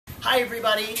Hi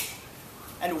everybody,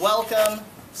 and welcome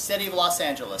City of Los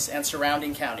Angeles and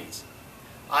surrounding counties.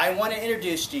 I want to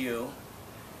introduce to you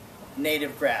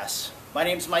native grass. My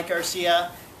name is Mike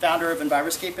Garcia, founder of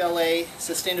Enviroscape LA,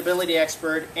 sustainability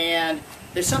expert, and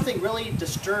there's something really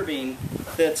disturbing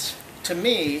that's, to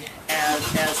me,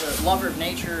 as a lover of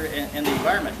nature and the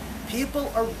environment. People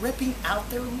are ripping out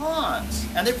their lawns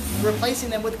and they're replacing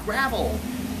them with gravel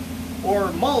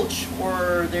or mulch,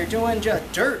 or they're doing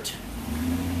just dirt.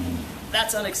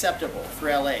 That's unacceptable for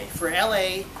LA. For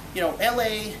LA, you know,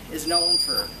 LA is known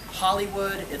for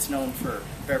Hollywood, it's known for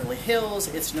Beverly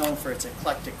Hills, it's known for its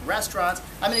eclectic restaurants.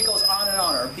 I mean, it goes on and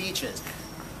on, our beaches.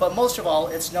 But most of all,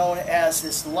 it's known as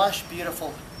this lush,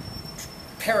 beautiful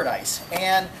paradise.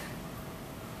 And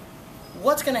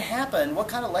what's going to happen, what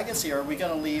kind of legacy are we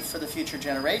going to leave for the future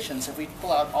generations if we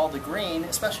pull out all the green,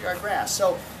 especially our grass?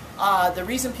 So the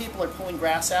reason people are pulling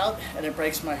grass out, and it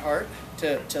breaks my heart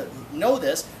to know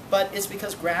this, but it's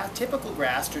because typical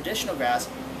grass, traditional grass,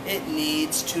 it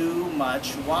needs too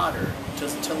much water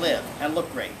to live and look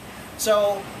great.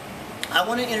 So I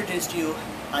want to introduce to you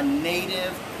a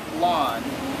native lawn.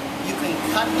 You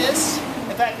can cut this.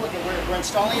 In fact, look, we're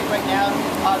installing it right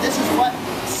now. This is what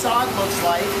sod looks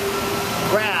like,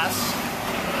 grass,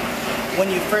 when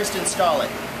you first install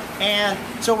it. And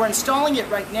so we're installing it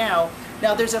right now.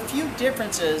 Now there's a few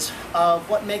differences of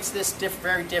what makes this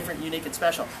very different, unique, and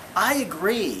special. I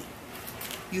agree,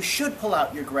 you should pull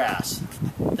out your grass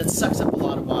that sucks up a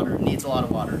lot of water, needs a lot of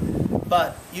water,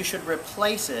 but you should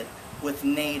replace it with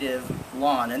native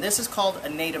lawn. And this is called a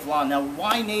native lawn. Now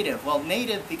why native? Well,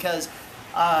 native because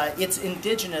it's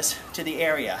indigenous to the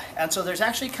area. And so there's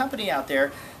actually a company out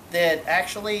there that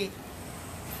actually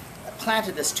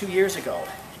planted this 2 years ago.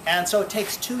 And so it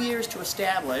takes 2 years to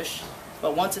establish.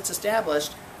 But once it's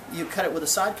established, you cut it with a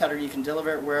sod cutter, you can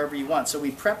deliver it wherever you want. So we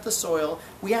prep the soil.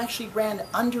 We actually ran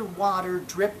underwater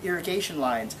drip irrigation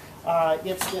lines.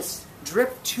 It's this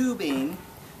drip tubing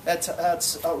that's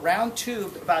a round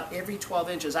tube about every 12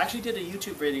 inches. I actually did a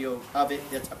YouTube video of it.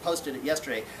 I posted it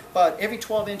yesterday. But every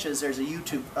 12 inches there's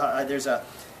a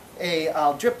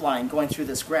drip line going through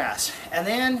this grass. And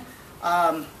then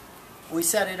we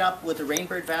set it up with a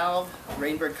rainbird valve,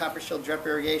 rainbird copper shield drip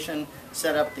irrigation,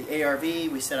 set up the ARV,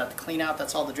 we set up the clean out,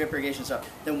 that's all the drip irrigation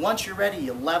stuff. Then once you're ready,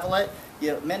 you level it,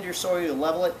 you mend your soil, you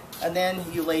level it, and then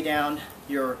you lay down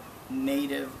your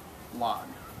native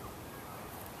lawn.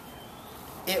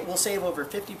 It will save over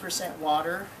 50%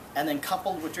 water, and then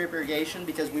coupled with drip irrigation,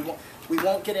 because we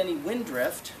won't get any wind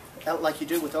drift like you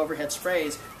do with overhead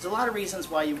sprays. There's a lot of reasons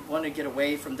why you want to get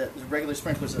away from the regular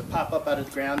sprinklers that pop up out of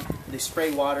the ground. They spray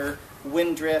water,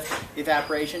 wind drift,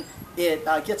 evaporation. It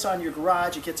gets on your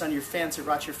garage, it gets on your fence, it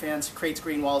rots your fence, creates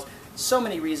green walls. So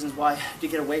many reasons why to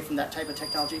get away from that type of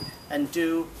technology and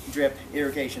do drip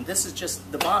irrigation. This is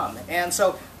just the bomb. And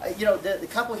so, you know, the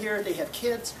couple here, they have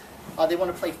kids. They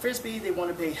want to play frisbee, they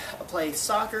want to play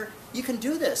soccer. You can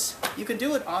do this. You can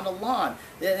do it on a lawn.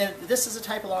 And this is a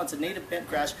type of lawn, it's a native bent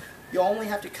grass. You only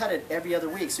have to cut it every other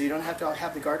week, so you don't have to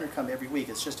have the gardener come every week.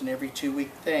 It's just an every 2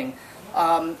 week thing.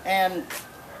 And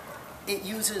it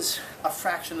uses a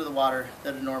fraction of the water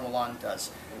that a normal lawn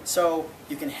does. So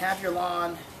you can have your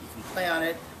lawn, you can play on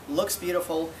it, looks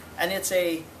beautiful, and it's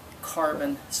a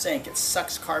carbon sink. It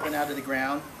sucks carbon out of the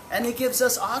ground, and it gives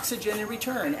us oxygen in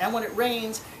return. And when it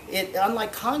rains,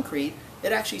 unlike concrete,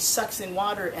 it actually sucks in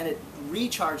water and it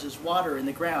recharges water in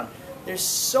the ground. There's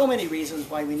so many reasons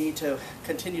why we need to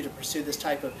continue to pursue this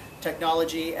type of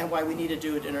technology and why we need to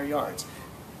do it in our yards.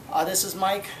 This is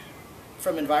Mike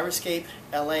from Enviroscape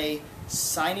LA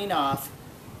signing off.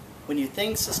 When you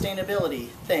think sustainability,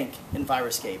 think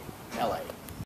Enviroscape LA.